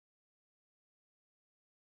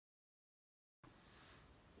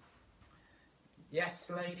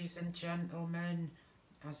Yes, ladies and gentlemen,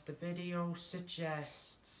 as the video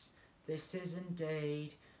suggests, this is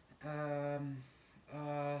indeed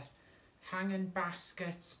hanging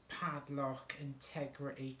baskets padlock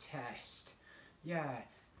integrity test. Yeah,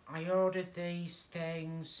 I ordered these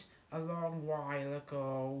things a long while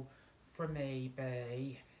ago from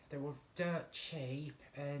eBay. They were dirt cheap,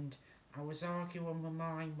 and I was arguing with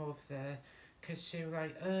my mother because she was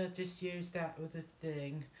like, just use that other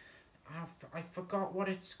thing. I forgot what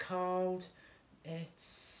it's called.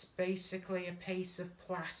 It's basically a piece of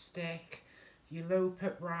plastic. You loop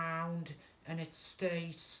it round and it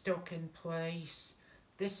stays stuck in place.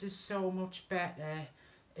 This is so much better.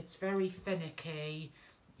 It's very finicky.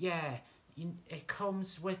 Yeah, it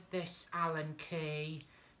comes with this Allen key.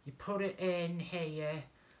 You put it in here.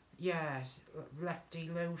 Yeah, lefty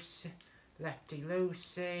loosey.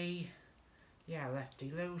 Yeah, lefty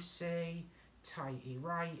loosey. Tighty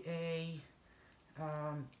righty.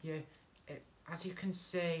 As you can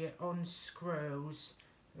see, it unscrews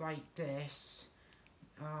like this.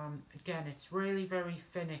 Again, it's really very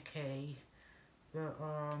finicky, but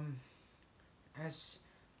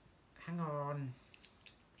hang on,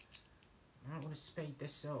 I don't want to speed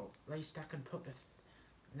this up. At least I can put at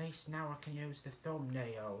least now I can use the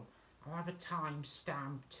thumbnail. I'll have a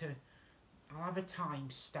timestamp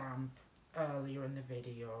earlier in the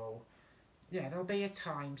video. Yeah, there'll be a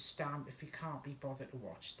timestamp if you can't be bothered to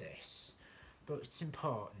watch this. But it's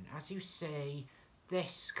important. As you see,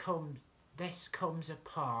 this comes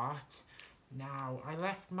apart. Now, I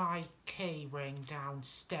left my key ring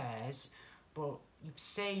downstairs, but you've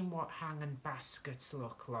seen what hanging baskets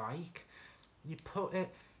look like. You put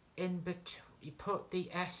it in between. You put the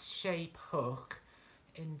S-shaped hook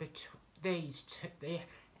in between these two.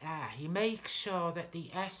 You make sure that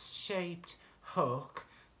the S-shaped hook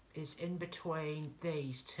is in between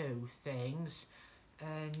these two things,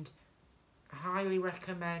 and I highly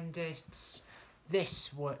recommend it's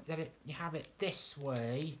this way, you have it this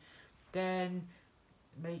way. Then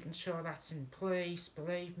making sure that's in place.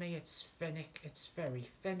 Believe me, it's very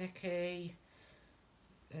finicky,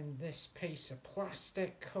 and this piece of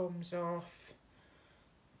plastic comes off.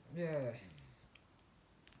 Yeah.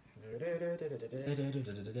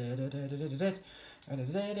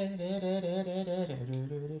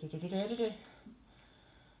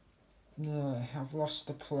 No, I've lost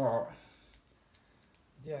the plot.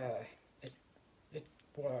 Yeah, it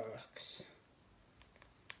works.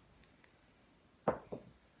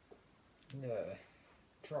 No,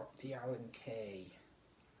 drop the Allen key.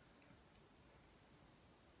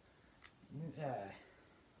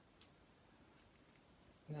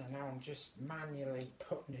 No, now I'm just manually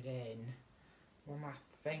putting it in with my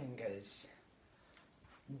fingers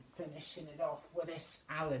and finishing it off with this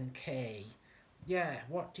Allen key. Yeah,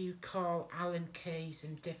 what do you call Allen keys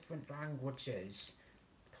in different languages?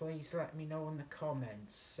 Please let me know in the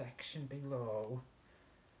comments section below.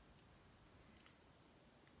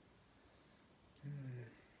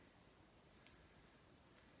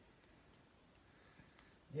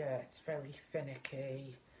 Yeah, it's very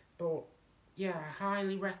finicky, but yeah, I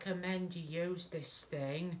highly recommend you use this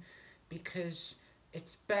thing because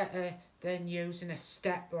it's better than using a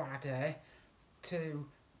step ladder to,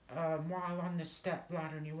 while on the step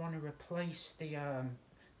ladder and you want to replace the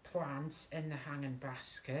plants in the hanging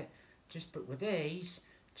basket. But with these,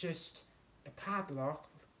 just a padlock,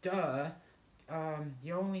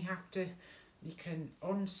 you only have to, you can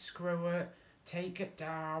unscrew it, take it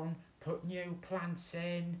down, put new plants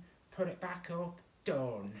in, put it back up,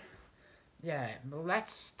 done. Yeah, well,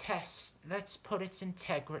 let's put its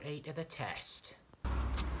integrity to the test.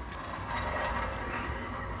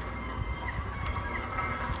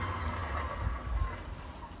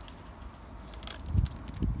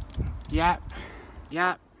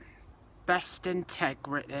 Yep, best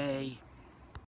integrity.